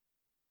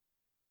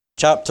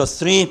chapter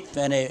 3.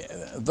 Any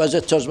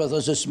visitors with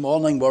us this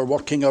morning, we're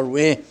working our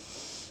way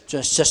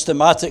just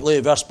systematically,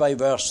 verse by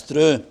verse,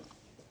 through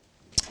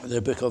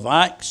the book of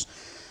Acts.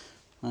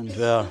 And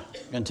we're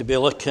going to be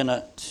looking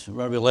at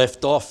where we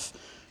left off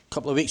a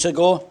couple of weeks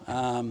ago.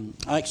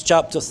 Acts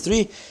chapter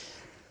 3.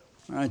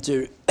 I'm going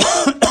to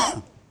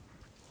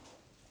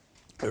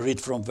read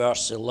from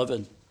verse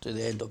 11 to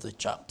the end of the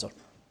chapter.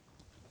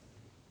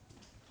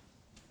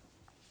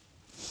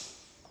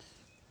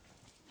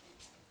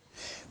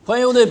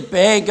 While the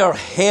beggar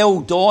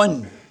held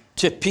on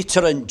to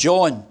Peter and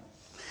John,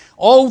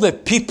 all the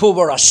people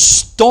were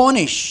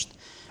astonished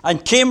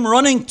and came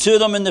running to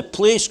them in the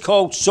place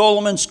called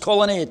Solomon's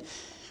Colonnade.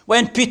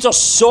 When Peter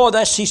saw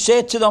this, he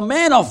said to the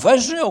men of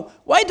Israel,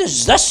 "Why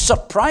does this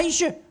surprise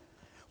you?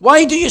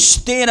 Why do you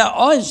stare at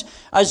us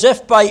as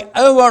if by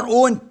our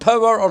own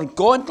power or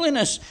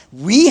godliness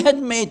we had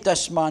made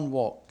this man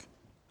walk?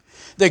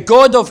 The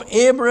God of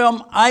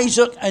Abraham,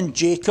 Isaac, and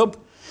Jacob,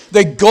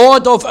 the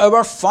God of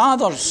our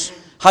fathers,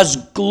 has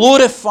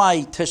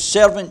glorified his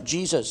servant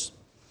Jesus.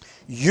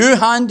 You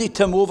handed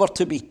him over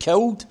to be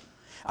killed,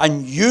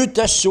 and you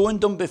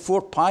disowned him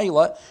before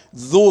Pilate,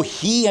 though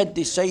he had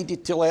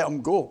decided to let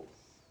him go.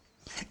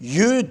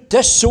 You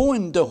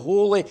disowned the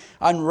holy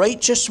and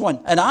righteous one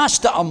and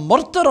asked that a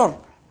murderer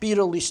be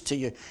released to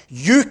you.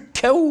 You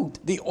killed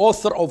the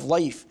author of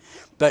life,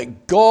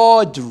 but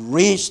God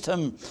raised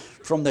him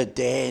from the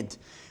dead.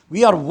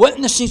 We are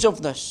witnesses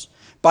of this.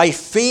 By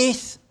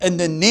faith in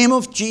the name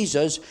of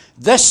Jesus,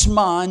 this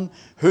man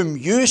whom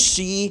you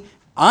see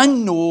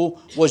and know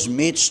was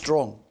made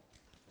strong.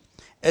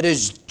 It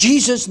is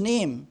Jesus'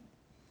 name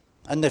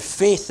and the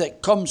faith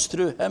that comes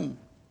through him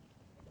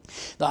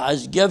that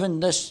has given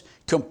this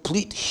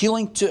complete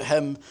healing to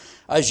him,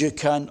 as you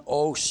can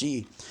all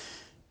see.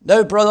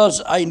 Now,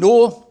 brothers, I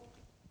know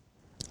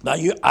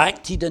that you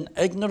acted in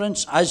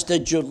ignorance, as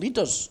did your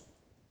leaders.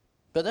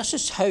 But this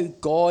is how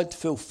God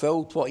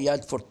fulfilled what he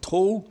had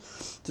foretold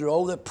through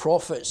all the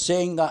prophets,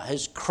 saying that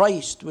his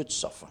Christ would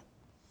suffer.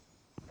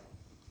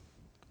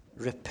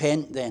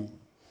 Repent then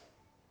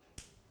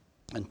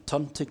and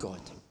turn to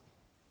God,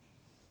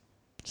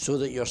 so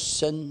that your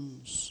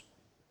sins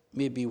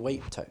may be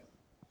wiped out,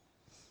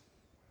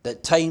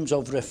 that times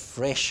of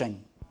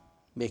refreshing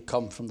may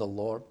come from the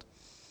Lord,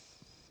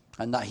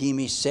 and that he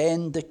may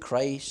send the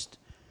Christ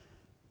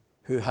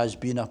who has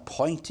been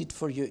appointed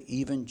for you,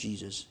 even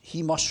Jesus.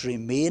 He must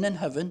remain in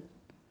heaven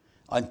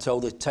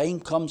until the time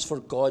comes for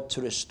God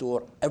to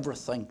restore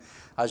everything,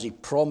 as he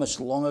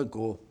promised long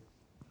ago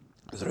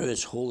through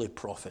his holy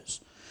prophets.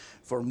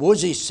 For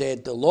Moses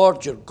said, the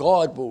Lord your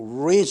God will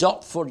raise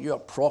up for you a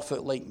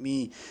prophet like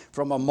me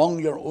from among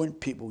your own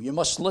people. You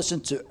must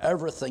listen to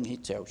everything he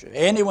tells you.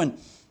 Anyone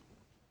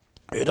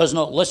who does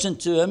not listen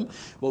to him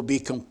will be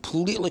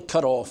completely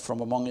cut off from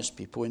among his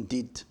people.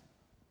 Indeed,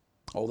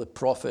 all the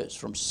prophets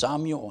from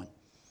Samuel on,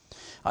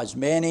 as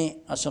many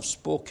as have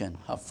spoken,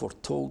 have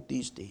foretold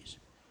these days.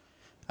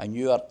 And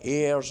you are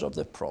heirs of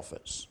the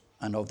prophets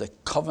and of the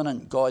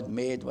covenant God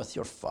made with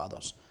your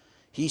fathers.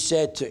 He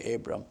said to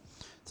Abraham,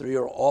 through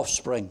your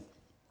offspring,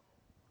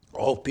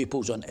 all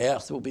peoples on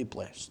earth will be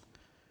blessed.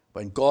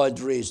 When God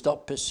raised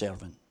up his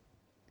servant,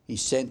 he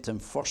sent him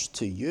first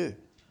to you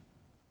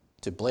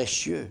to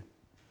bless you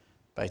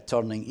by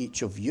turning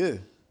each of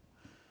you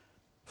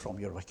from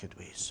your wicked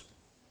ways.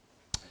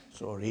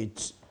 So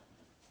reads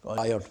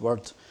God's inspired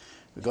word.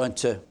 We're going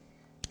to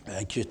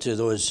thank you to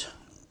those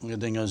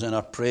leading us in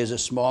our praise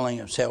this morning.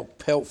 It's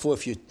helpful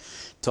if you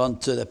turn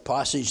to the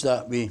passage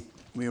that we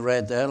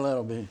read earlier.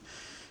 I'll be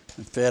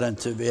referring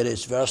to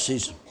various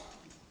verses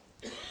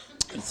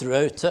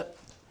throughout it.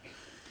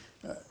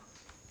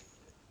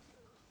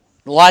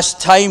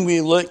 Last time we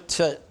looked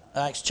at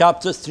Acts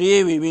chapter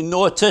 3, we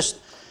noticed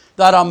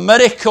that a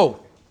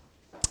miracle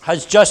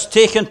has just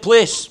taken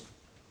place.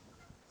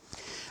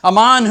 A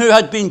man who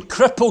had been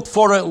crippled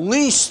for at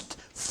least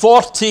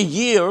 40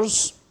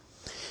 years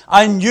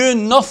and knew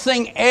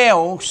nothing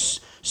else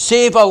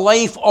save a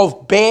life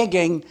of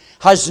begging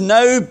has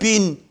now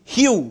been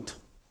healed.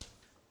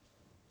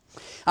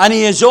 And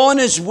he is on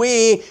his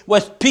way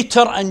with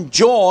Peter and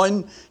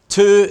John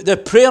to the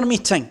prayer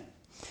meeting.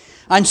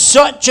 And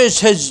such is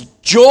his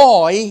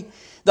joy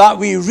that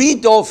we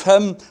read of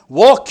him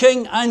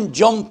walking and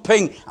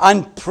jumping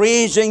and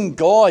praising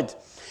God.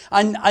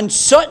 And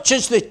such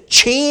is the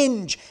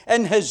change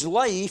in his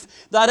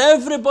life that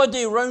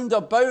everybody round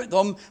about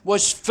them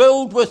was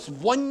filled with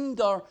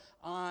wonder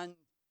and amazement.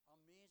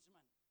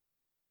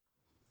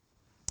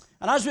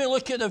 And as we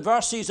look at the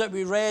verses that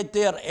we read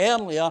there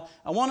earlier,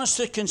 I want us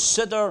to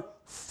consider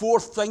 4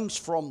 things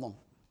from them.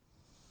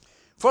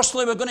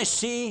 Firstly, we're going to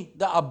see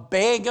that a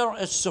beggar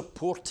is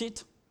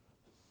supported.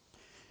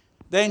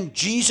 Then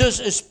Jesus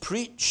is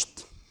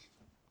preached.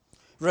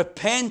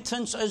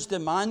 Repentance is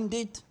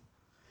demanded.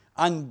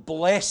 And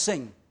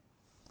blessing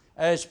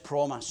is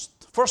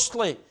promised.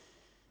 Firstly,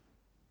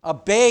 a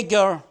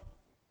beggar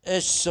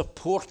is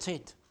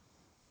supported.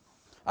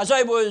 As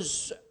I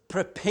was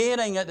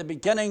preparing at the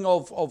beginning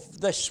of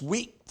this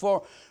week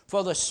for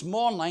this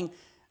morning,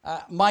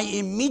 my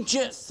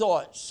immediate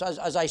thoughts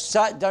as I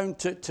sat down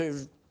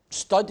to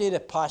study the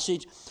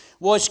passage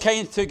was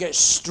kind of to get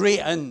straight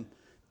in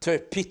to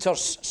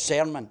Peter's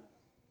sermon.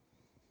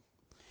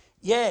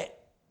 Yet,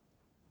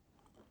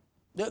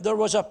 there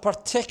was a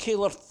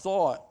particular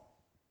thought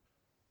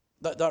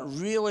that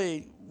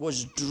really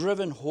was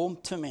driven home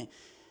to me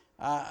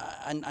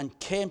and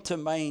came to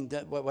mind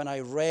that when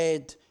I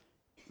read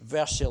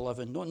verse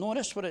 11.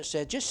 Notice what it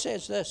said. It just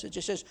says this. It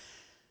just says,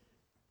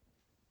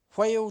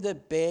 while the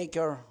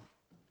beggar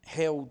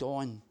held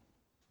on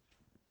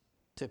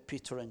to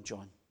Peter and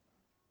John.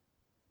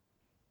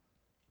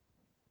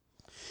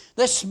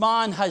 This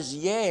man has,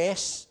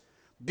 yes,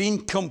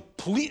 been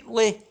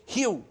completely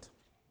healed.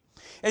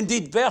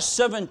 Indeed, verse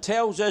 7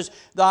 tells us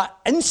that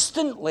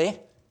instantly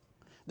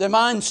the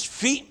man's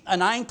feet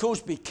and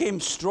ankles became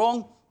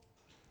strong.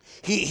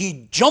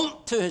 He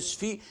jumped to his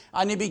feet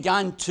and he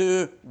began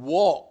to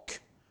walk.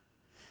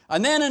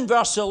 And then in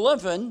verse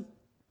 11,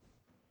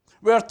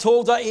 we're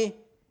told that he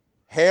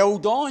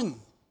held on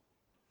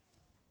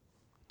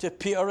to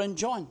Peter and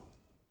John.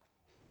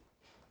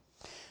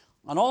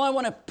 And all I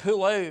want to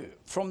pull out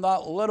from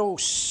that little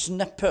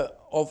snippet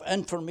of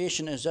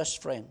information is this,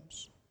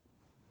 friends.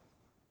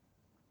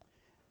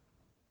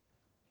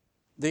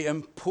 The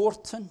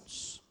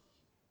importance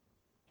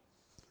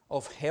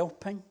of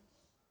helping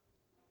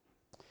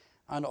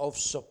and of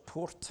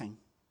supporting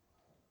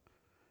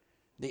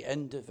the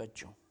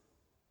individual.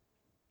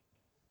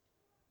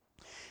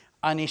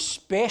 And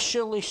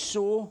especially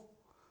so,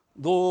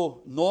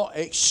 though not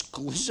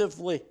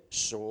exclusively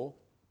so,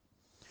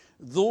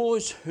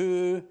 those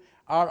who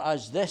are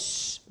as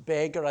this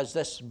beggar, as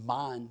this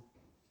man,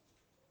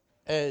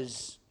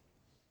 is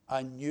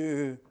a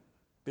new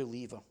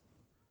believer.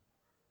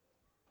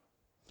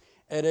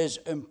 It is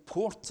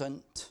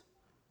important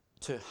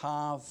to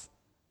have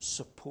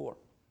support.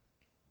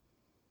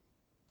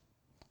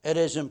 It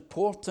is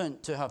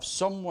important to have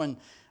someone,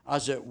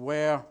 as it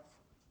were,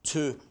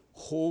 to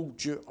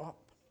hold you up,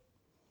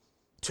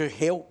 to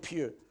help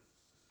you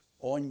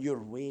on your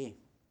way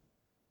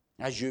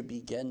as you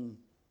begin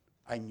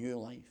a new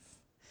life.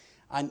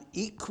 And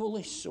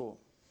equally so,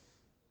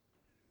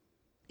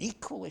 it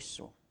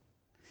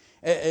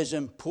is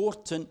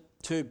important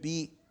to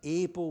be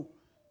able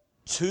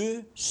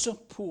to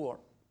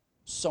support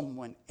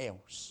someone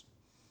else,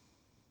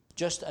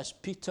 just as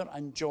Peter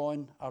and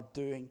John are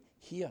doing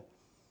here.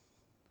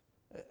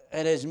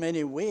 In as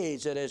many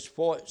ways, it is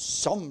what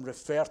some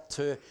refer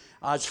to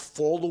as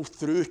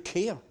follow-through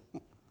care.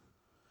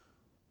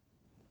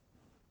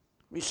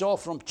 We saw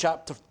from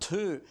chapter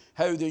 2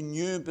 how the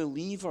new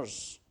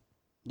believers,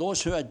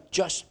 those who had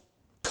just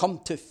come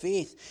to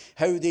faith,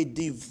 how they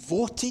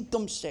devoted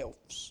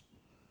themselves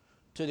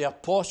to the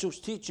apostles'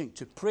 teaching,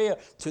 to prayer,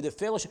 to the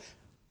fellowship,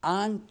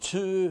 and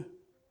to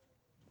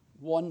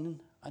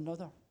one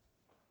another.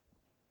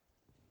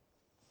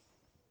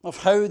 Of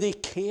how they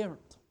cared,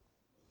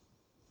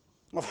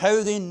 of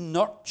how they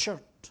nurtured,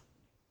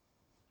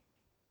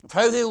 of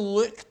how they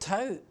looked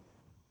out.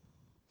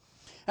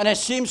 And it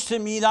seems to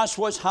me that's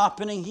what's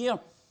happening here.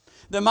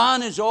 The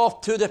man is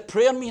off to the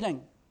prayer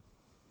meeting.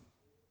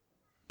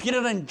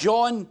 Peter and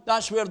John,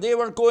 that's where they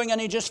were going, and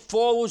he just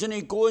follows and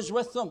he goes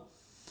with them.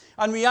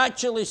 And we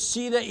actually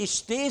see that he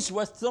stays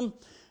with them,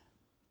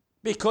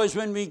 because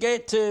when we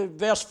get to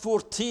verse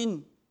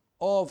 14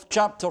 of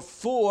chapter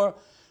 4,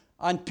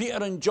 and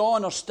Peter and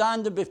John are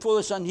standing before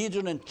the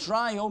Sanhedrin in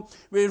trial,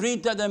 we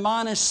read that the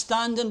man is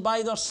standing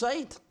by their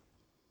side.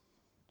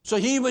 So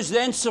he was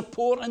then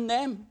supporting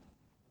them.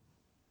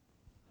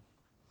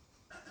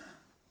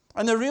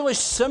 And the really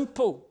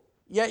simple,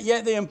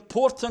 yet the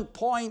important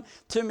point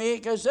to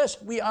make is this: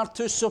 we are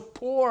to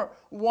support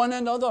one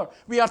another.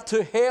 We are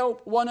to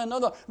help one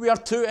another. We are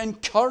to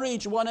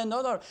encourage one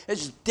another.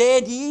 It's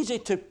dead easy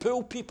to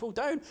pull people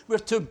down. We're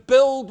to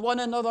build one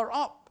another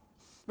up.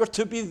 We're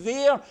to be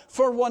there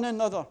for one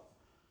another.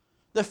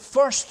 The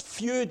first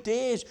few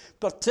days,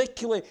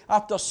 particularly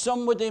after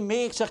somebody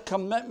makes a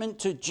commitment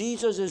to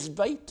Jesus, is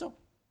vital.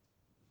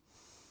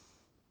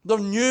 They're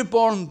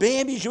newborn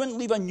babies. You wouldn't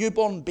leave a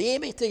newborn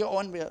baby to get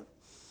on with it.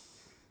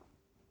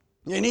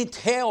 You need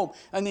help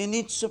and they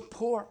need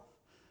support.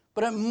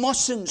 But it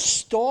mustn't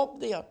stop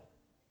there.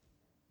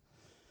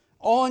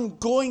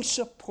 Ongoing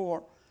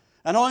support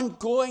and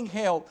ongoing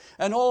help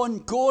and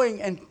ongoing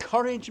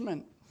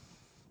encouragement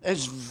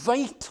is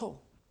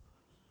vital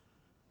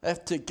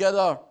if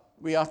together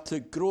we are to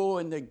grow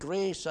in the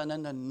grace and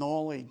in the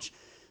knowledge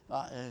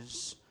that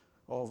is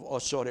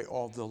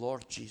of the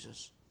Lord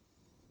Jesus.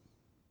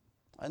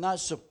 And that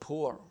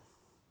support,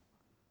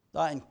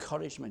 that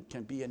encouragement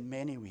can be in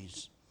many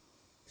ways.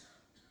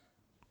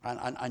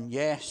 And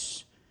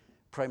yes,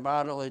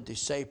 primarily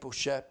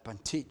discipleship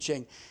and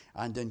teaching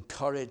and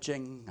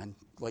encouraging, and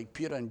like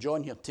Peter and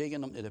John here,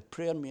 taking them to the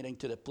prayer meeting,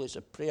 to the place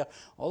of prayer.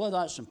 All of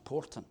that's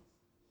important.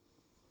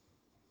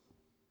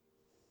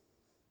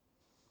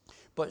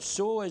 But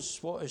so is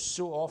what is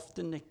so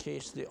often the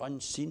case, the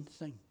unseen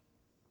thing.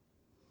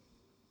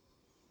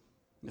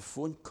 The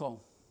phone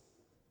call,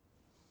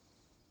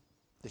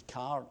 the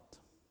card,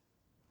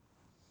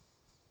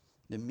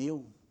 the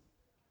meal,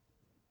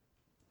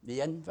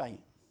 the invite.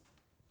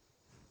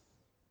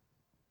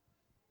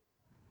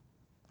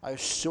 I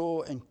was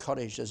so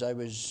encouraged as I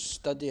was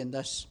studying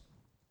this.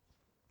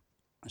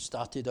 I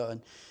started it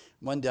on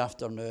Monday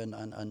afternoon,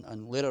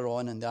 and later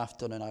on in the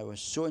afternoon, I was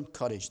so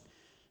encouraged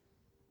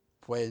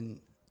when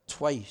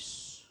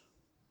twice,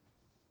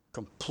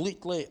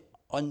 completely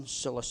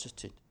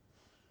unsolicited,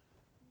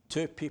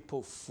 two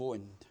people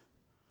phoned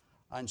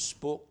and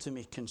spoke to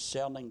me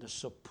concerning the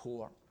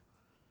support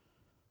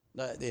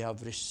that they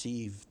have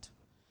received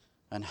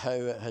and how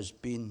it has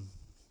been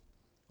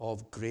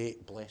of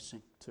great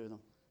blessing to them.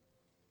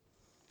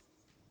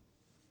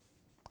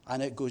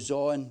 And it goes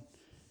on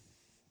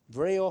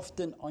very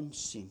often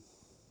unseen.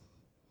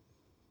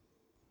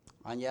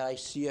 And yet I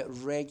see it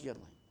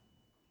regularly.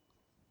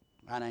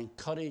 And I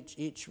encourage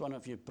each one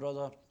of you,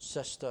 brother,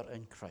 sister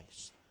in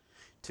Christ,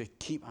 to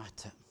keep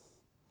at it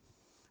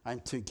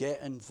and to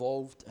get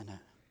involved in it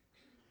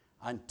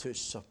and to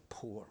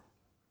support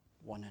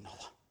one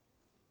another.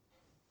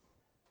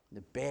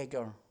 The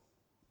beggar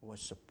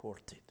was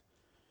supported.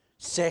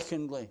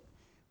 Secondly,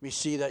 we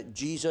see that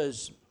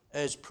Jesus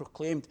is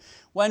proclaimed.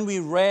 When we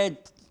read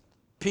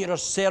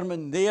Peter's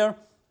sermon there,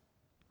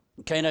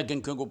 kind of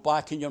can go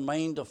back in your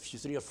mind a few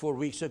 3 or 4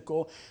 weeks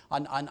ago,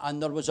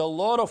 and there was a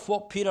lot of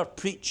what Peter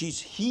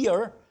preaches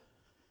here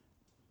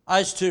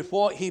as to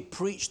what he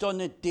preached on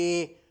the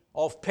day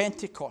of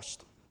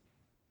Pentecost.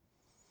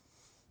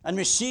 And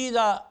we see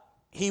that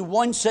he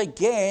once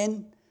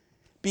again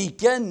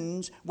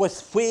begins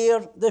with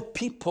where the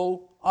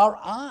people are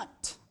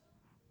at.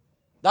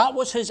 That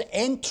was his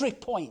entry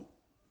point.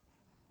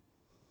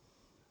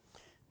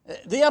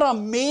 They are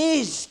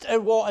amazed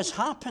at what has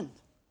happened.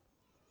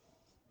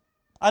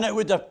 And it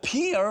would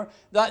appear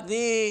that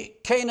they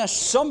kind of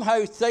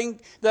somehow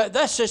think that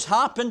this has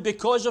happened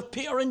because of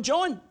Peter and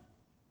John.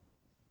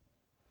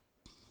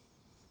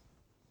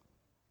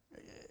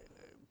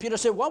 Peter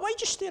said, well, why'd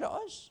you stare at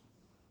us?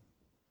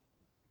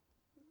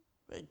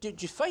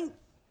 Did you think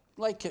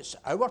like it's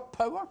our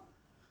power?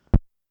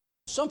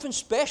 Something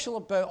special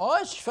about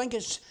us? You think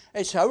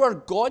it's our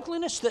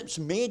godliness that's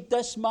made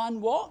this man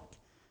walk?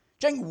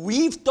 Do you think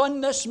we've done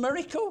this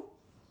miracle?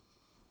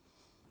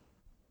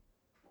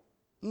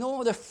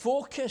 No, the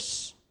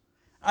focus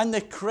and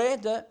the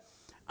credit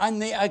and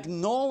the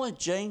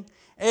acknowledging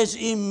is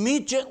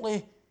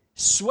immediately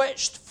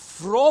switched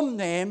from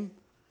them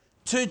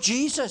to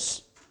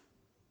Jesus.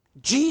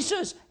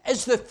 Jesus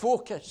is the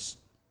focus.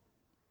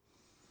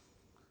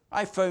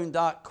 I found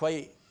that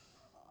quite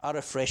a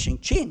refreshing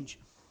change,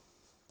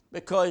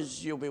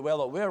 because you'll be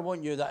well aware,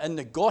 won't you, that in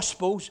the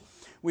Gospels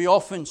we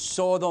often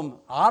saw them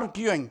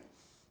arguing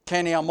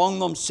kind of among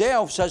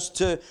themselves as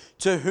to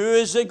who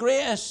is the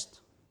greatest.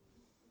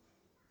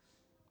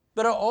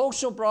 But it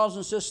also, brothers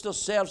and sisters,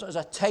 serves as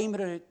a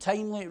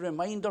timely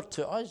reminder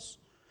to us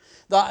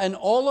that in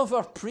all of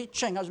our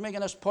preaching, I was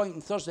making this point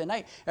on Thursday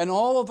night, in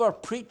all of our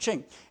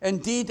preaching,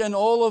 indeed in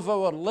all of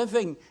our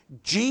living,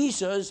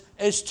 Jesus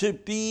is to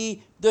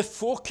be the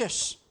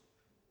focus.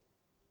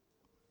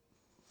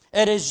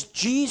 It is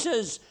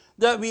Jesus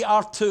that we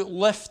are to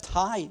lift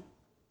high.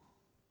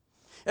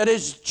 It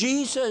is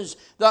Jesus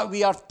that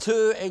we are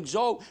to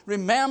exalt.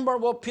 Remember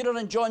what Peter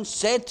and John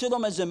said to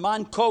them as the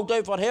man called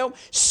out for help.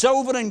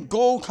 Silver and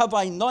gold have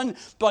I none,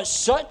 but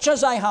such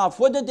as I have.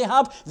 What did they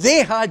have?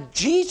 They had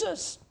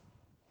Jesus.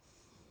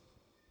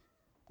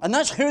 And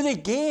that's who they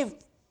gave.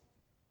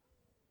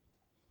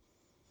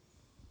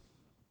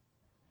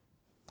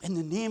 In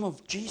the name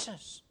of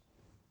Jesus.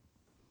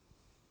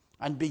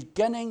 And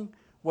beginning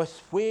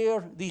with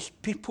where these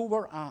people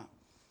were at,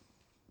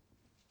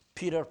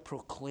 Peter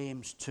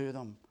proclaims to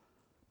them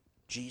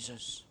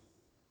Jesus.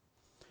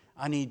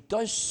 And he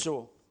does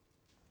so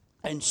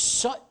in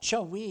such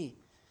a way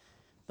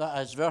that,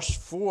 as verse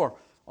 4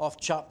 of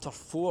chapter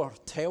 4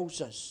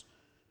 tells us,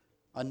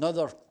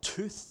 another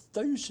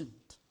 2,000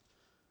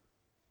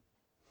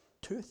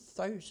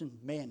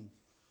 men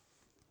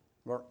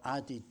were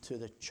added to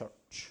the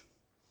church.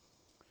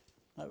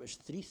 That was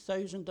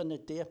 3,000 on the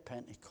day of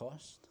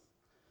Pentecost,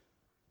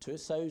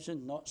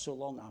 2,000 not so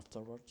long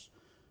afterwards.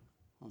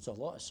 There's a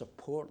lot of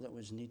support that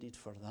was needed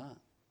for that.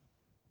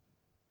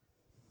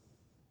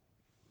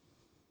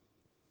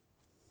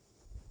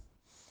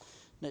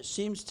 And it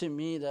seems to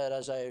me that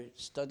as I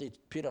studied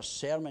Peter's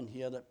sermon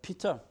here, that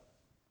Peter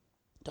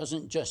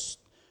doesn't just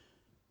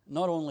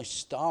not only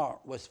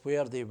start with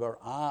where they were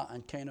at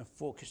and kind of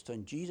focused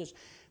on Jesus,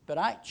 but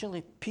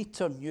actually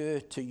Peter knew,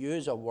 to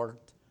use a word,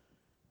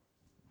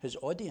 his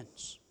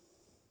audience.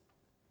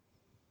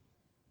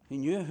 He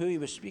knew who he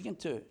was speaking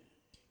to.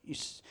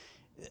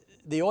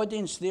 The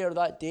audience there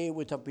that day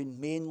would have been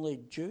mainly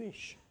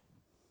Jewish.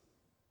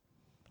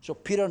 So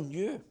Peter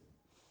knew,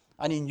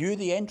 and he knew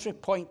the entry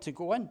point to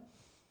go in.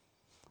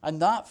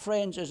 And that,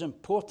 friends, is an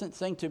important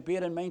thing to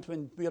bear in mind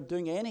when we are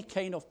doing any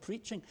kind of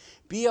preaching.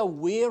 Be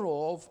aware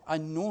of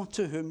and know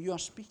to whom you are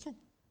speaking.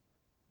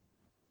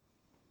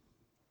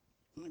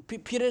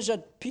 Peter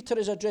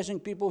is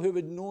addressing people who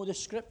would know the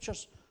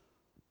Scriptures.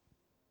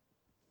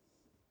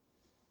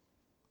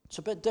 It's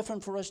a bit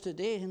different for us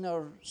today.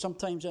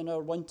 Sometimes in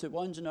our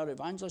one-to-ones and our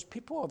evangelists,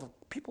 people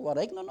are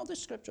ignorant of the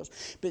Scriptures.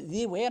 But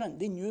they weren't.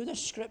 They knew the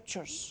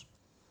Scriptures.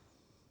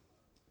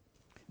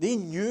 They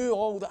knew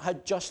all that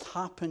had just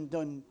happened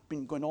and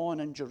been going on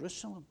in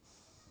Jerusalem.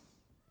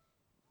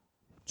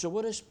 So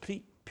what does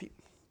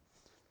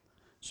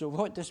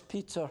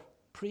Peter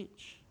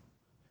preach?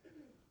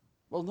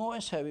 Well,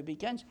 notice how he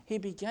begins. He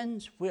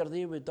begins where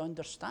they would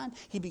understand.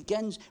 He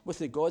begins with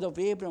the God of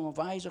Abraham, of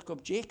Isaac,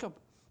 of Jacob.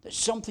 It's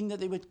something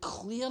that they would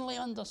clearly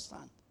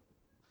understand.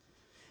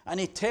 And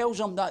he tells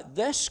them that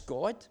this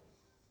God,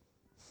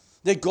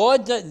 the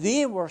God that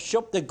they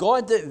worship, the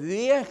God that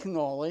they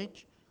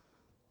acknowledge,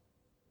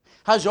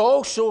 has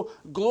also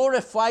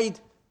glorified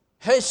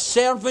his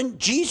servant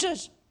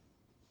Jesus.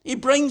 He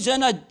brings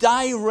in a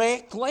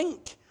direct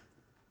link.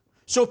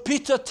 So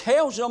Peter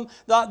tells them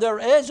that there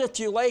is, if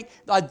you like,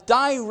 a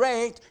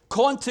direct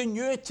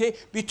continuity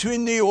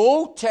between the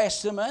Old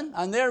Testament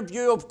and their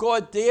view of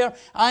God there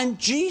and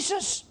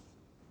Jesus.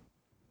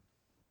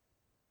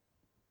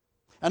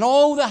 And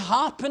all the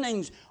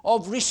happenings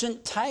of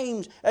recent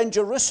times in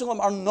Jerusalem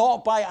are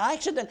not by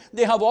accident.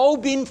 They have all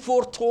been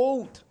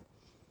foretold.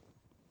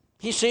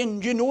 He's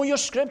saying, you know your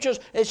Scriptures,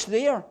 it's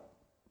there.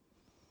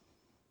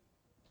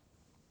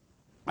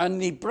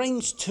 And he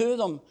brings to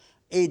them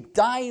a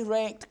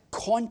direct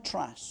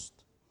contrast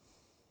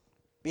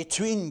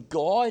between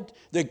God,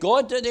 the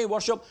God that they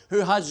worship, who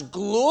has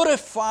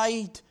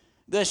glorified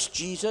this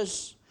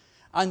Jesus,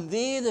 and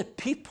they, the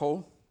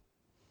people,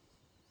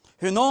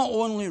 who not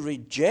only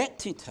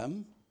rejected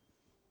him,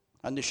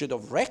 and they should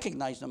have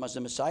recognized him as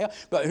the Messiah,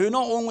 but who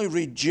not only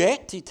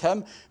rejected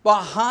him,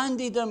 but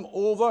handed him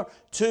over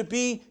to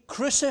be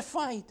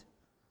crucified.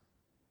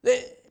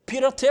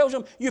 Peter tells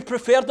him, you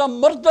preferred a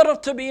murderer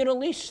to be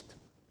released.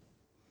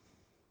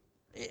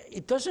 He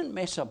doesn't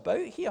mess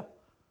about here.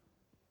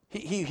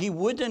 He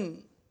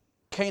wouldn't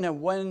kind of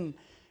win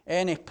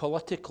any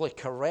politically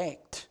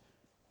correct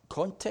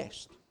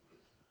contest.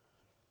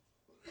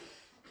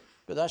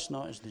 But that's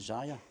not his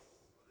desire.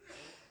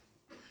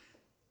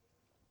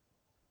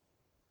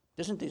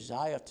 He doesn't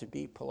desire to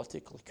be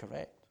politically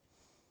correct.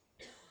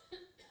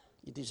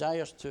 He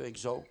desires to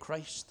exalt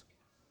Christ,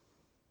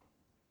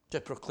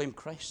 to proclaim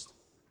Christ.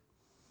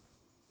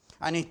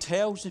 And he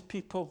tells the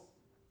people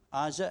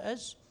as it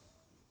is.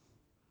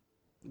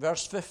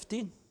 Verse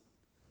 15,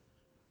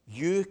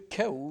 you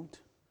killed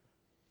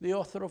the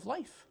author of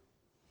life.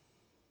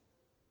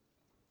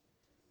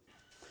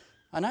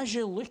 And as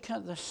you look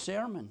at this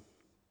sermon,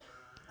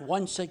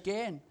 once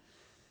again,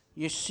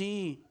 you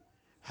see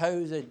how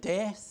the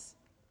death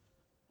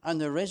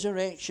and the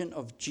resurrection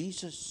of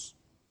Jesus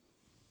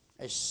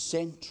is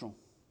central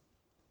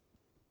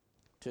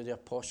to the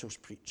apostles'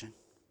 preaching.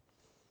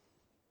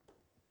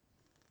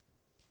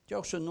 Do you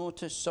also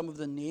notice some of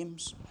the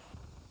names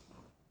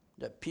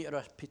that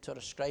Peter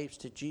ascribes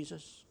to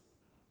Jesus?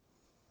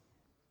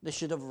 They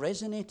should have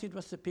resonated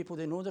with the people.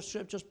 They know the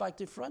Scriptures back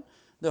to front.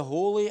 The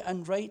Holy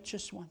and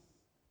Righteous One.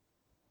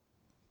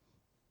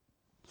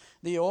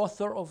 The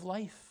Author of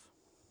Life.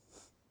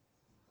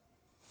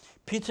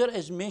 Peter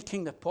is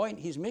making the point.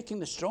 He's making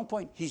the strong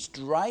point. He's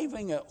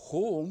driving it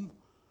home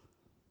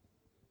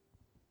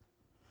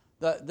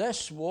that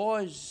this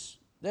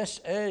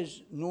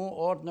is no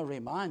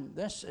ordinary man.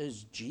 This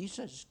is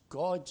Jesus,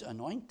 God's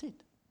anointed.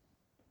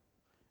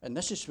 And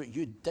this is what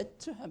you did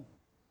to him.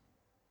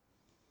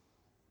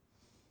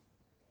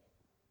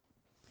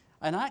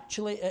 And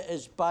actually, it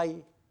is by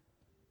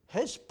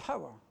his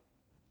power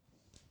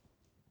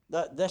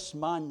that this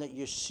man that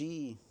you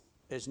see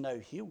is now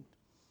healed.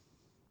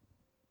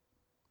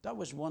 That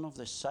was one of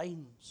the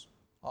signs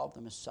of the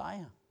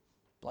Messiah.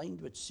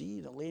 Blind would see,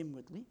 the lame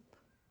would leap.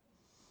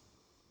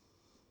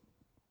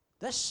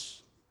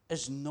 This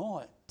is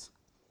not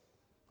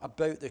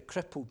about the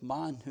crippled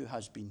man who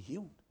has been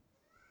healed.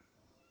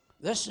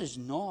 This is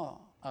not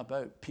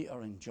about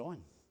Peter and John.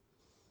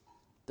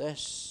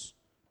 This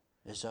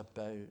is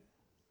about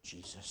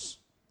Jesus.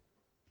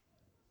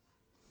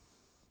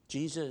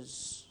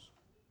 Jesus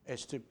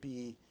is to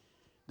be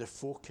the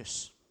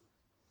focus.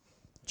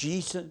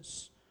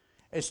 Jesus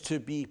is to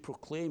be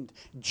proclaimed.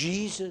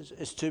 Jesus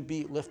is to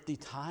be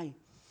lifted high.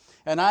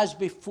 And as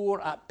before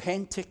at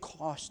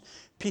Pentecost,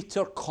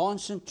 Peter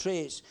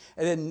concentrates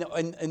in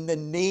the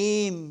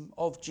name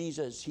of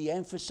Jesus. He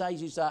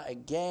emphasizes that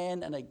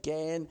again and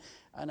again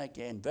and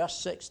again. Verse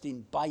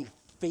 16, by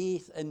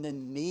faith in the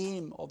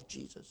name of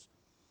Jesus.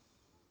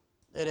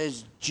 It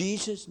is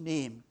Jesus'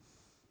 name.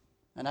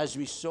 And as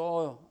we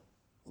saw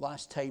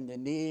last time, the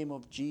name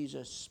of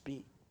Jesus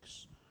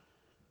speaks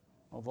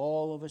of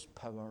all of his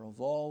power, of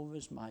all of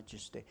his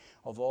majesty,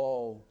 of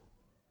all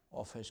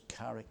of his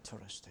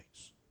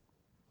characteristics.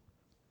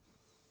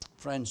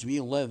 Friends, we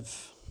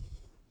live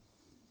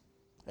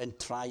in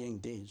trying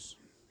days,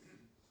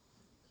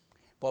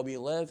 but we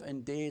live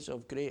in days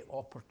of great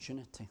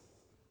opportunity.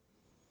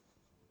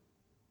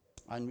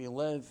 And we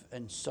live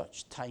in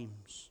such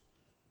times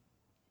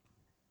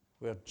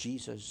where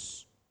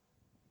Jesus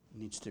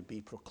needs to be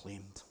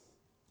proclaimed,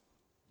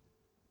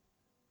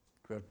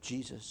 where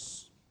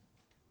Jesus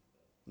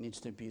needs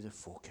to be the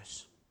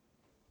focus.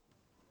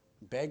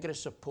 Beggar is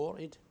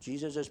supported.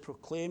 Jesus is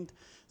proclaimed.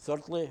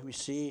 Thirdly, we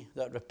see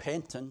that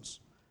repentance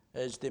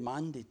is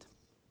demanded.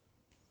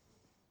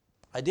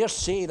 I dare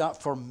say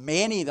that for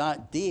many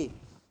that day,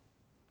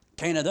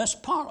 kind of this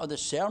part of the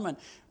sermon,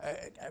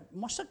 it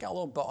must have got a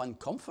little bit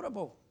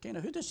uncomfortable. Kind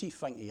of, who does he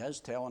think he is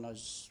telling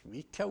us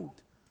we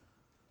killed?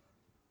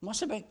 Must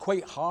have been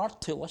quite hard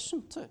to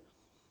listen to.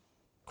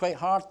 Quite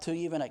hard to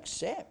even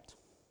accept.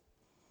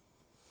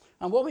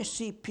 And what we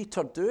see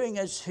Peter doing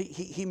is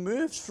he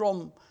moves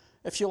from,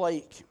 if you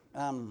like,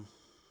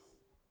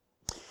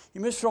 he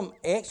moves from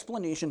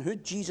explanation, who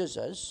Jesus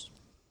is,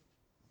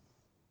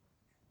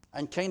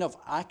 and kind of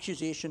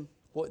accusation,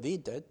 what they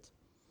did,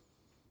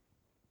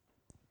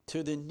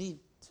 to the need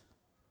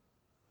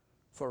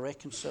for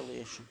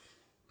reconciliation.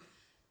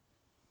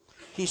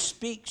 He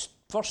speaks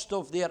first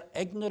of their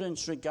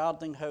ignorance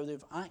regarding how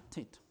they've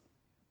acted.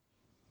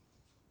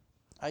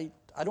 I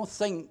don't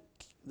think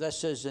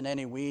this is in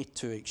any way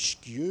to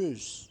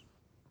excuse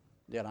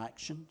their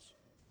actions.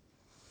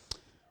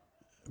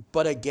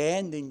 But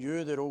again, they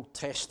knew their Old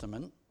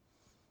Testament.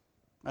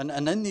 And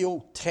in the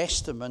Old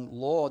Testament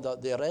law,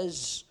 that there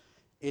is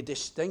a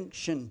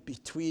distinction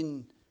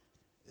between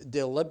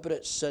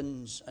deliberate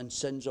sins and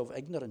sins of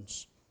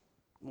ignorance.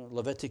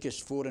 Leviticus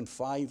 4 and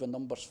 5 and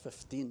Numbers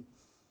 15.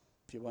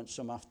 If you want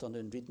some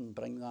afternoon reading,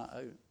 bring that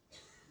out.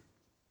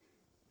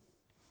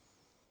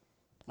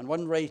 And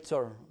one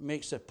writer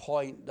makes a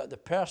point that the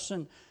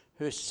person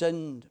who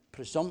sinned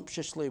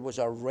presumptuously was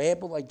a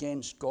rebel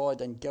against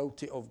God and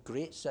guilty of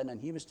great sin, and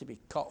he was to be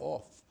cut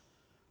off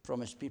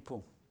from his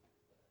people.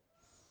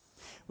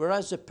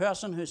 Whereas the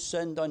person who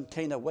sinned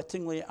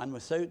unwittingly and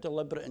without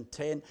deliberate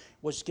intent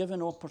was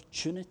given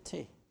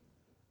opportunity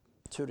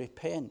to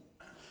repent.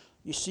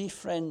 You see,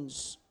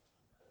 friends,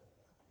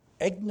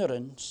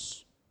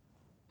 ignorance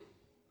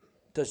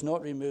does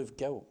not remove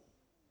guilt.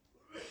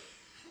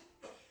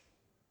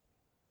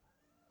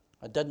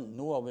 I didn't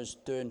know I was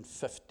doing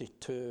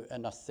 52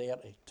 in a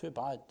 30. Too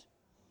bad.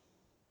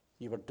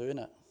 You were doing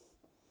it.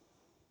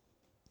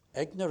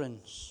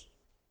 Ignorance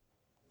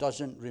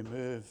doesn't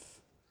remove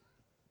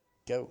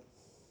guilt.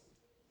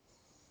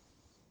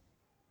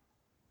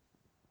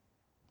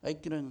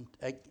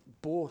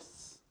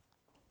 Both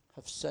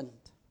have sinned.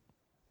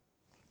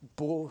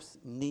 Both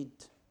need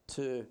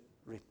to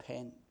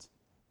repent.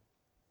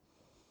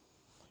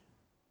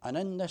 And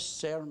in this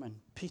sermon,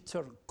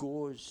 Peter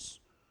goes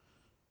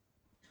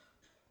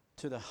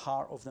to the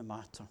heart of the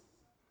matter.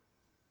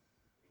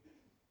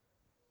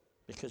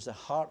 Because the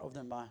heart of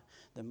the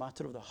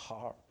matter of the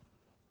heart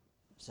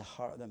is the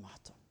heart of the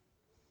matter.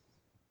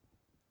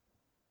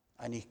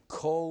 And he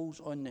calls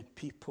on the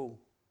people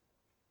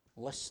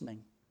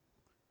listening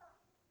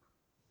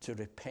to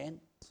repent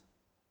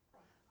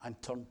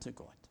and turn to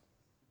God.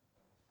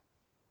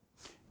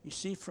 You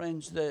see,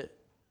 friends, the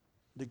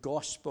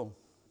gospel,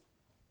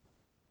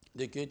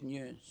 the good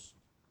news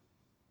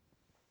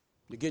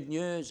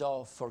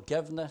of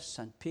forgiveness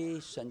and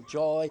peace and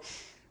joy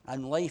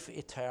and life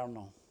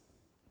eternal,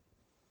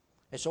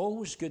 it's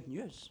always good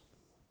news.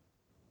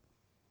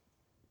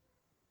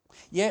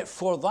 Yet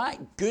for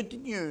that good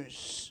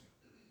news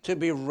to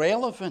be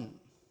relevant,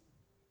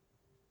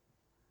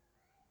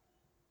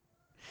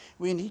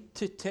 we need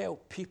to tell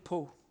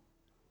people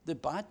the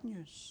bad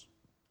news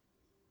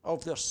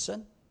of their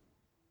sin.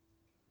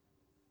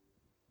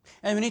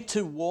 And we need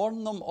to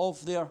warn them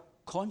of their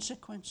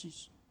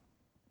consequences.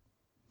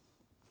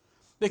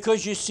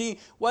 Because you see,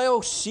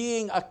 while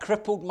seeing a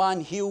crippled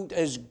man healed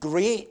is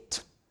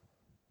great,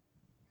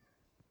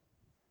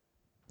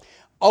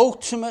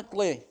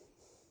 ultimately,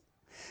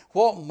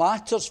 what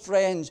matters,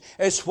 friends,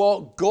 is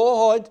what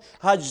God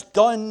has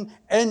done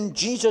in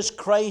Jesus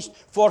Christ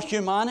for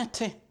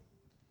humanity.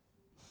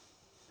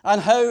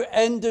 And how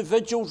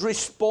individuals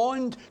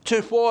respond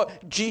to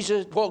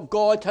what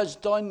God has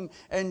done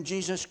in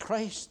Jesus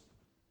Christ.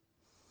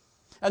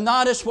 And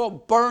that is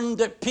what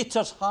burned at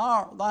Peter's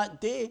heart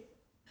that day.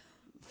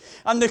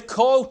 And the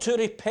call to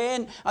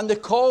repent and the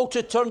call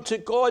to turn to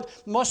God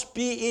must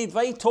be a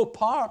vital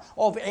part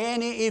of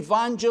any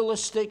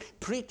evangelistic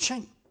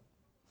preaching.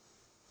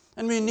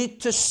 And we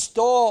need to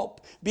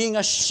stop being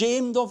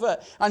ashamed of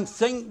it and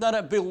think that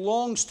it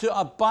belongs to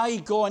a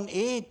bygone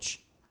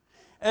age.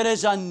 It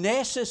is a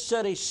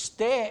necessary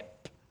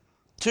step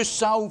to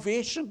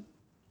salvation.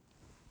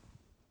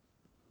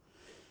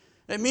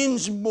 It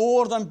means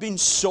more than being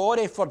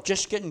sorry for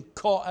just getting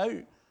caught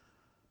out.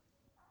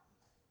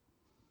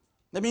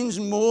 It means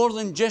more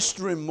than just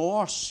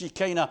remorse. You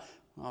kind of,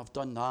 I've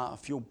done that, I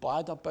feel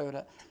bad about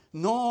it.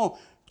 No,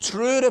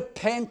 true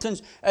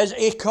repentance is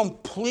a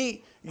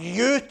complete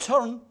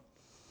U-turn.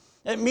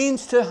 It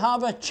means to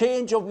have a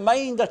change of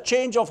mind, a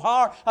change of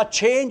heart, a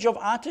change of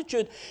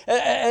attitude.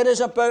 It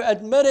is about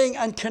admitting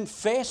and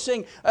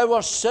confessing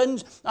our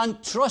sins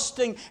and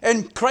trusting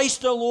in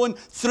Christ alone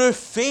through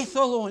faith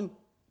alone.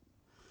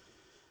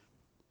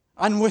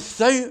 And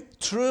without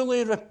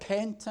truly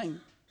repenting,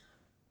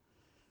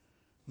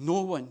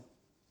 no one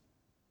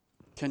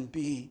can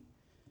be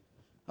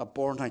a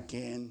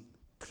born-again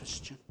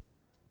Christian.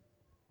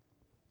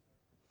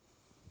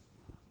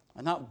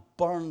 And that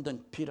burned in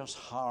Peter's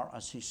heart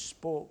as he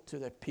spoke to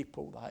the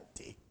people that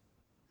day.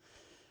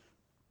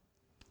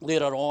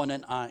 Later on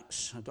in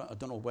Acts, I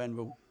don't know when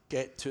we'll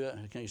get to it, I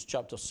think it's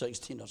chapter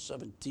 16 or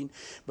 17,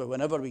 but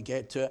whenever we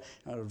get to it,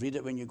 I'll read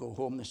it when you go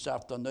home this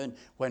afternoon,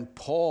 when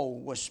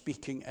Paul was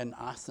speaking in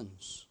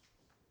Athens,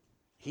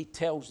 he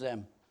tells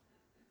them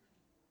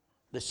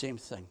the same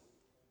thing.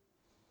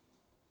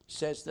 He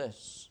says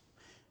this,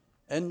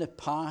 in the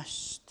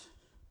past,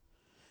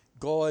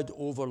 God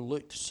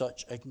overlooked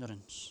such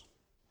ignorance.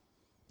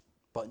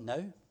 But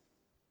now,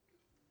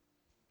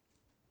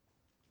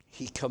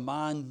 he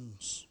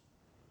commands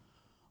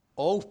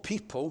all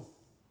people,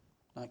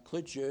 that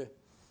includes you,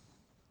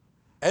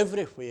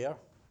 everywhere,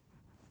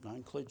 that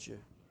includes you,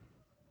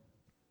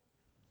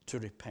 to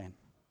repent.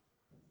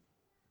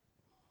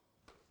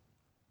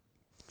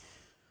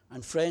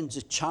 And friends,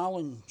 the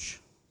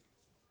challenge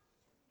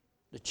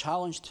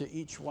to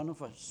each one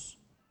of us,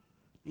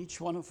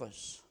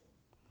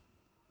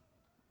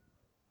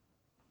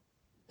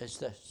 is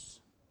this.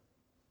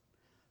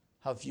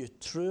 Have you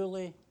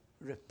truly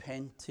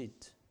repented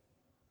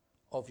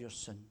of your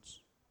sins?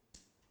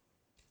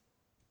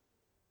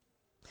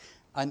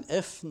 And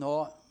if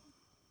not,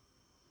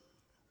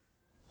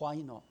 why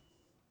not?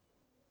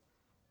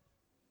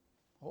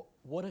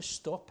 What is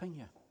stopping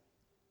you?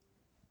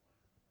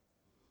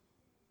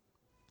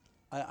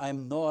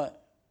 I'm not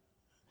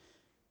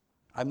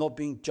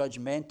being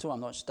judgmental. I'm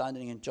not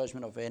standing in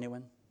judgment of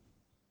anyone.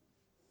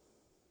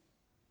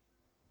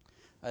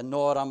 And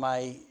nor am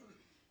I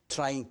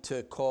trying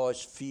to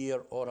cause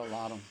fear or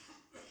alarm.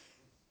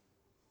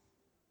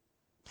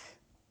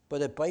 But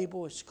the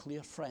Bible is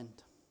clear, friend.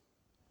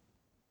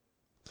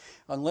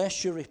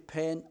 Unless you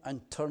repent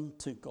and turn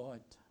to God,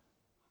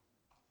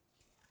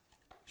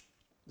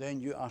 then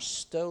you are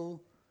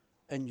still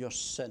in your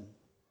sin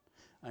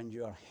and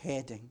you are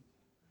heading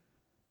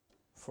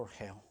for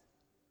hell.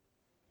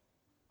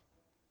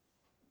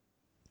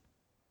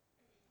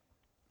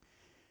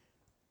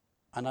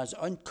 And as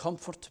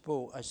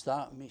uncomfortable as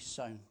that may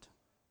sound,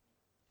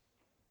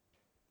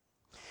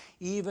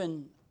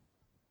 even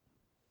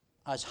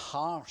as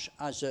harsh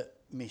as it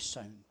may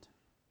sound,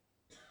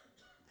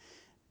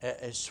 it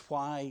is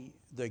why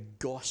the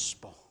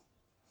gospel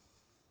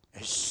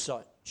is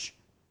such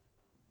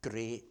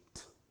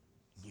great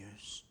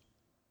news.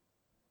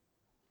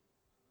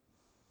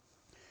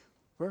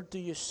 Where do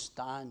you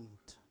stand?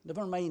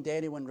 Never mind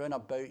anyone round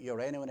about you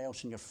or anyone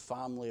else in your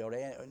family or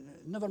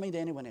never mind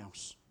anyone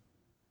else.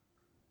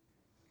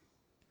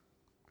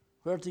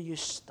 Where do you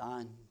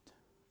stand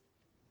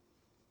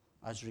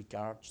as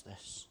regards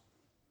this?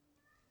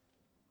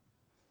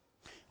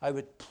 I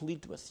would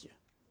plead with you,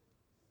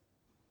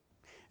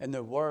 in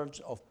the words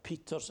of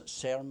Peter's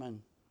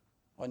sermon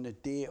on the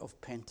day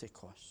of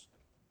Pentecost,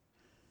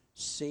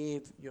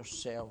 save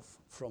yourself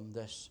from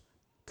this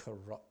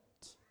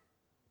corrupt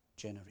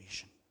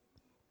generation.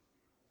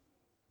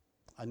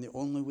 And the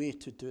only way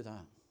to do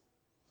that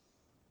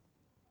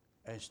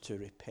is to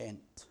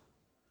repent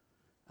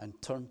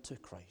and turn to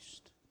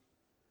Christ,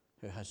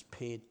 who has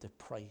paid the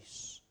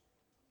price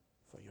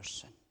for your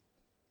sin.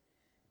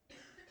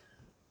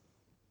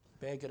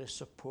 Beggar is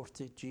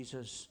supported,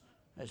 Jesus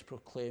is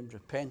proclaimed,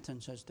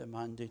 repentance is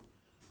demanded.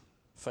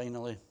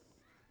 Finally,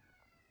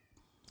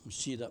 we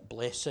see that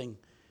blessing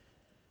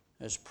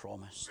is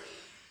promised.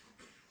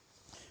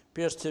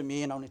 Appears to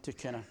me, and I'll need to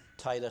kind of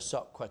tie this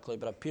up quickly,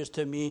 but it appears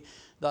to me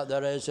that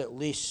there is at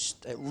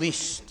least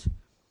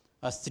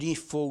a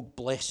threefold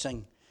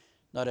blessing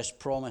that is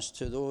promised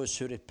to those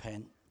who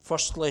repent.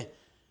 Firstly,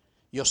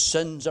 your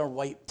sins are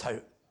wiped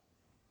out.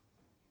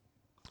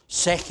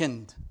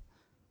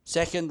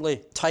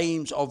 Secondly,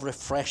 times of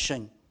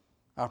refreshing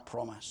are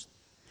promised.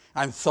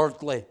 And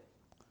thirdly,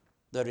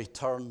 the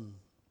return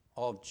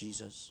of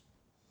Jesus.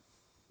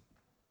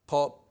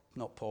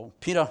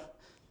 Peter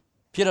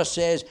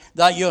says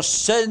that your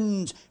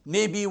sins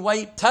may be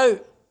wiped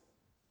out.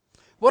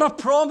 What a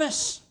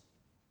promise.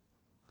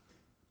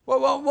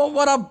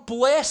 What a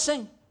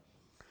blessing.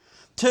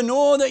 To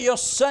know that your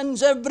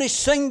sins, every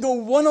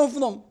single one of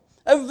them,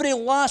 every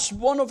last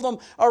one of them,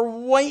 are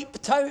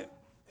wiped out.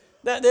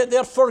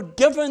 They're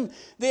forgiven.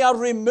 They are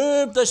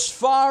removed as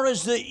far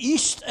as the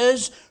east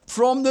is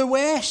from the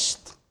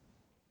west.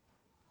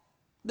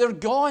 They're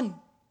gone.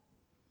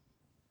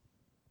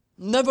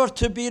 Never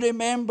to be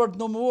remembered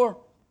no more.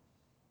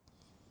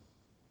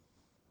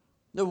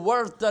 The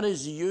word that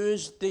is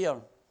used there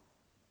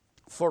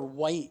for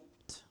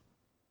wiped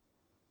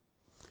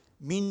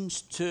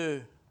means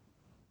to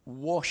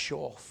wash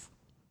off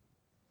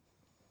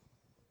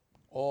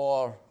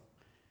or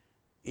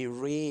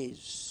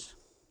erase,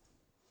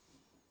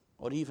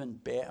 or even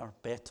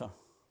better,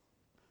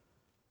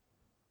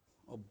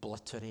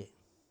 obliterate.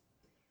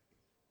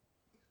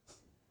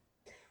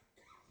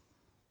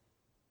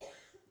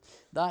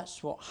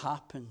 That's what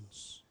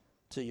happens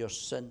to your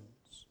sins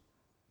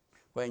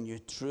when you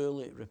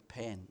truly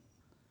repent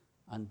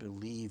and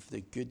believe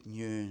the good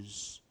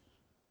news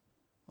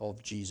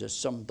of Jesus,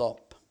 summed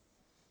up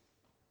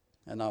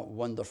in that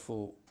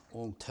wonderful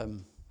old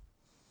hymn.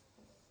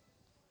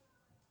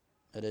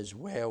 it is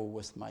well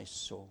with my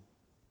soul.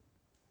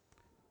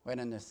 When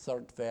in the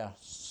 3rd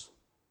verse,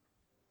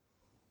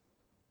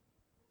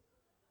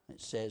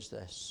 it says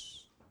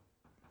this,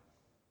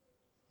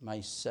 my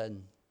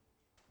sin,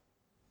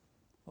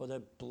 oh,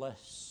 the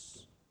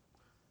bliss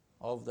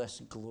of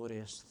this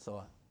glorious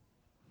thought.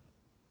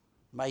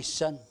 My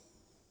sin,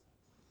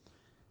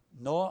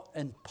 not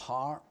in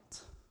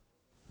part,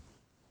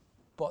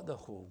 but the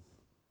whole,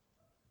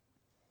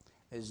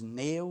 is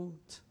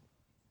nailed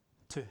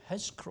to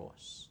his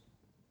cross,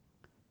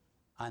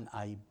 and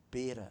I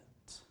bear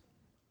it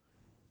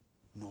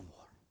no more.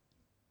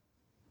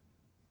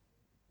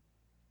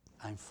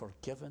 I'm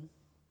forgiven.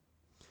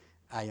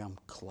 I am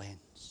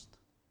cleansed.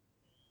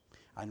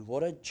 And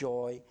what a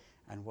joy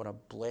and what a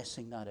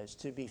blessing that is,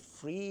 to be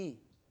free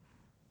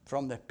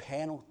from the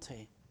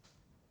penalty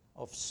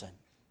of sin.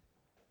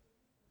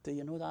 Do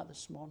you know that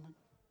this morning?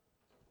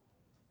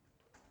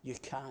 You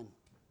can,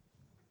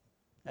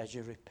 as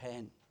you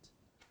repent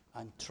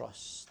and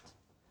trust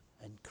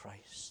in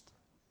Christ.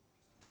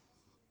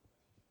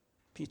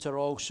 Peter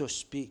also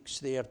speaks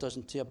there,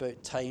 doesn't he,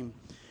 about time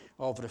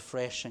of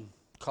refreshing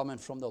coming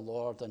from the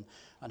Lord, and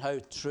how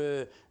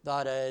true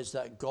that is,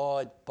 that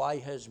God, by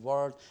his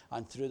word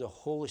and through the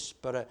Holy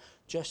Spirit,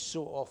 just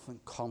so often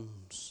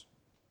comes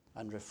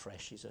and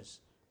refreshes us.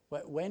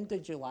 When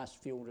did you last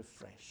feel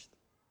refreshed?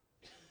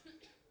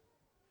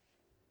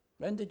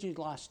 When did you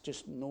last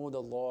just know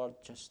the Lord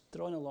just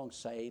drawn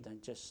alongside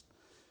and just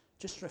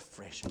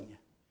refreshing you?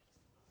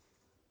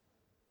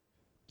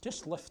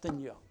 Just lifting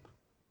you up.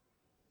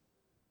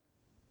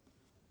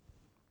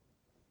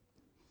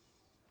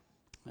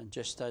 And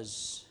just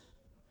as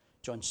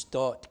John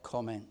Stott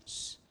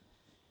comments,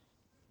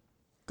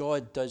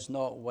 God does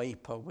not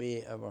wipe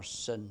away our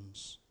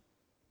sins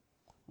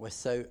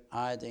without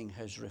adding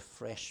his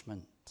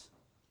refreshment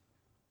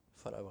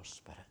for our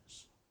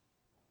spirits.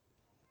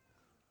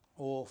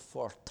 Oh,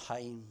 for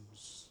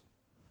times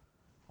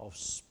of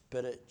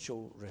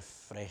spiritual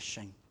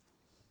refreshing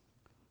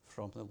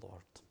from the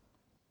Lord.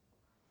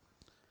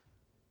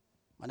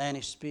 And then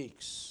he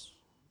speaks,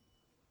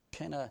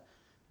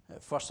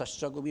 at first I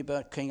struggled a wee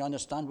bit, can you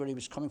understand where he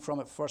was coming from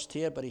at first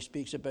here, but he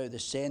speaks about the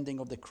sending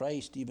of the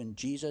Christ, even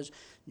Jesus.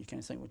 You kind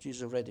of think, well,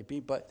 Jesus already be,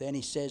 but then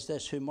he says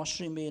this, who must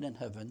remain in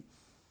heaven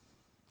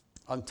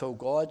until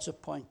God's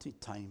appointed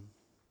time,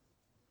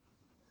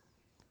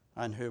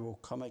 and who will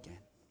come again.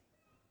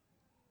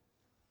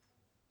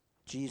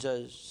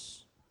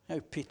 Jesus, how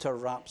Peter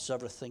wraps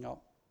everything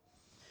up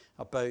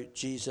about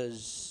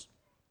Jesus'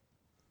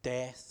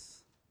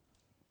 death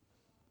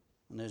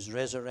and his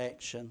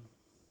resurrection,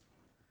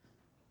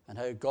 and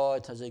how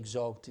God has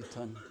exalted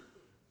him,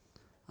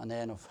 and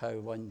then of how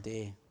one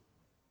day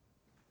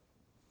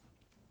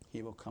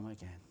he will come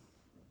again.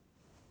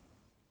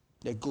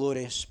 The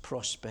glorious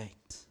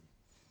prospect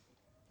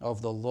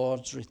of the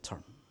Lord's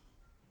return,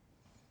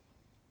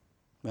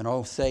 when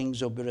all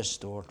things will be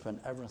restored,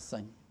 when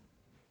everything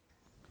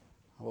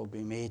will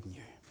be made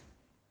new.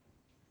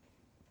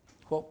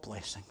 What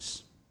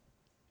blessings.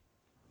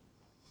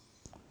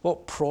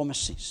 What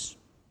promises.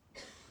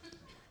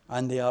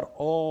 And they are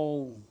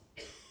all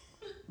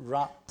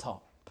wrapped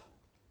up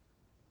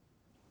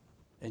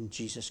in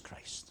Jesus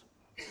Christ.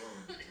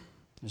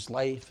 His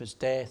life, his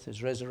death,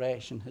 his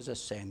resurrection, his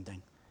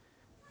ascending,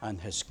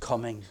 and his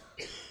coming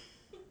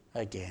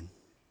again.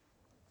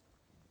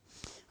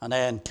 And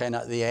then kind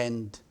of at the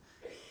end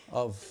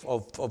of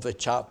the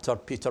chapter,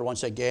 Peter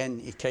once again,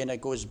 he kind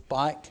of goes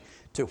back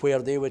to where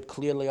they would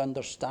clearly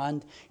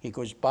understand. He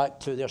goes back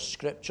to their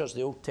scriptures,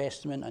 the Old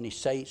Testament, and he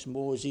cites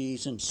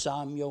Moses and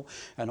Samuel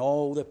and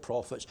all the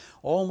prophets,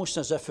 almost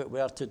as if it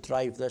were to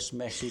drive this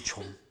message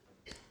home.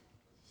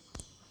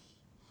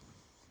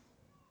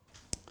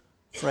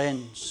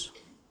 Friends,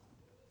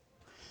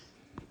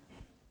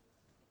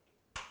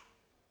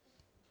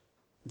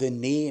 the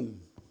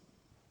name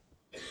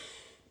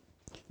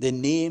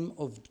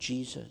of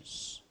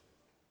Jesus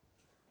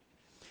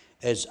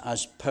is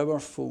as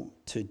powerful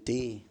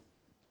today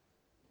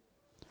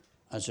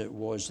as it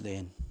was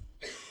then.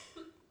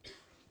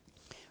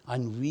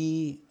 And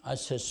we,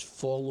 as his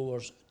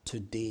followers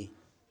today,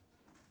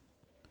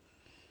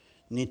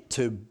 need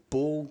to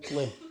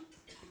boldly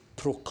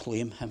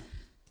proclaim him.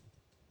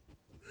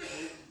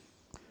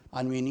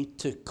 And we need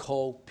to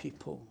call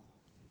people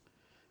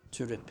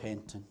to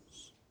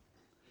repentance.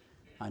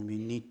 And we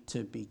need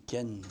to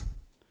begin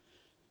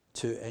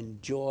to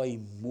enjoy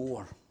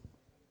more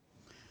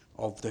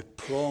of the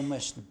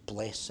promised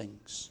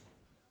blessings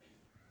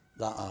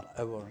that are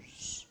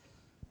ours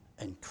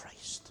in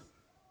Christ.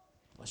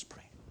 Let's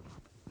pray.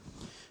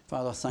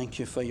 Father, thank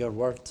you for your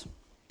word.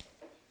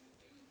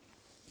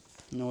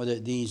 Know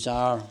that these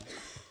are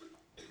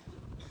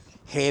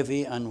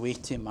heavy and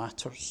weighty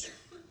matters.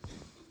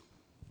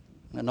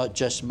 They're not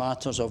just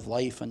matters of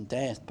life and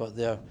death, but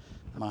they're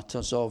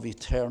matters of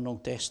eternal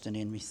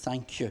destiny. And we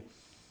thank you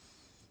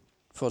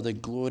for the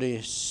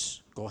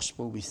glorious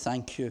gospel. We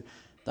thank you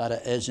that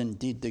it is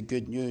indeed the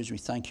good news. We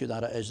thank you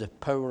that it is the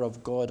power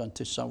of God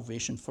unto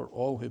salvation for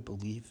all who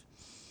believe.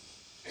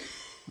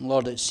 And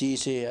Lord, it's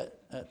easy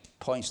at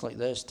points like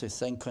this to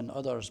think on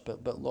others,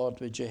 but Lord,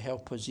 would you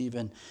help us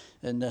even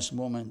in this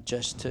moment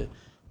just to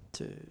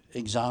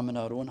examine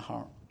our own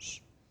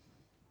hearts?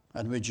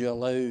 And would you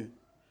allow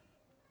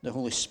the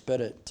Holy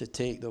Spirit to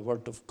take the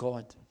Word of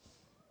God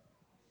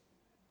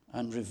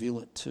and reveal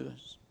it to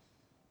us?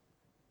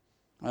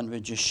 And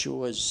would you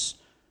show us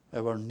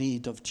our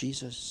need of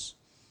Jesus?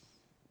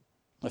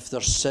 If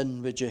there's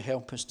sin, would you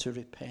help us to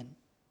repent?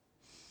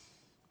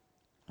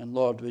 And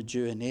Lord, would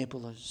you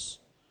enable us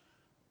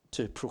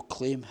to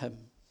proclaim him,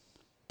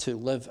 to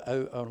live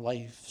out our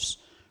lives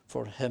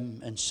for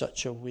him in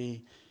such a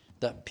way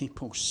that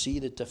people see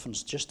the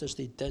difference, just as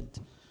they did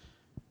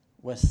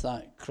with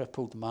that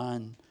crippled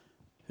man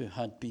who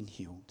had been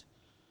healed.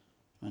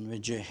 And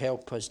would you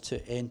help us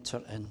to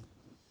enter in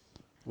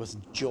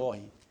with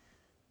joy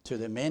to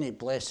the many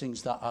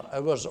blessings that are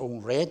ours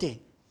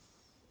already,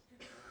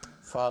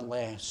 far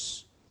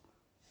less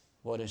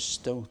what is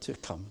still to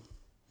come.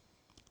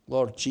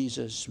 Lord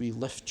Jesus, we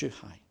lift you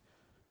high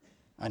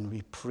and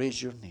we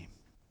praise your name.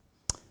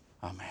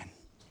 Amen.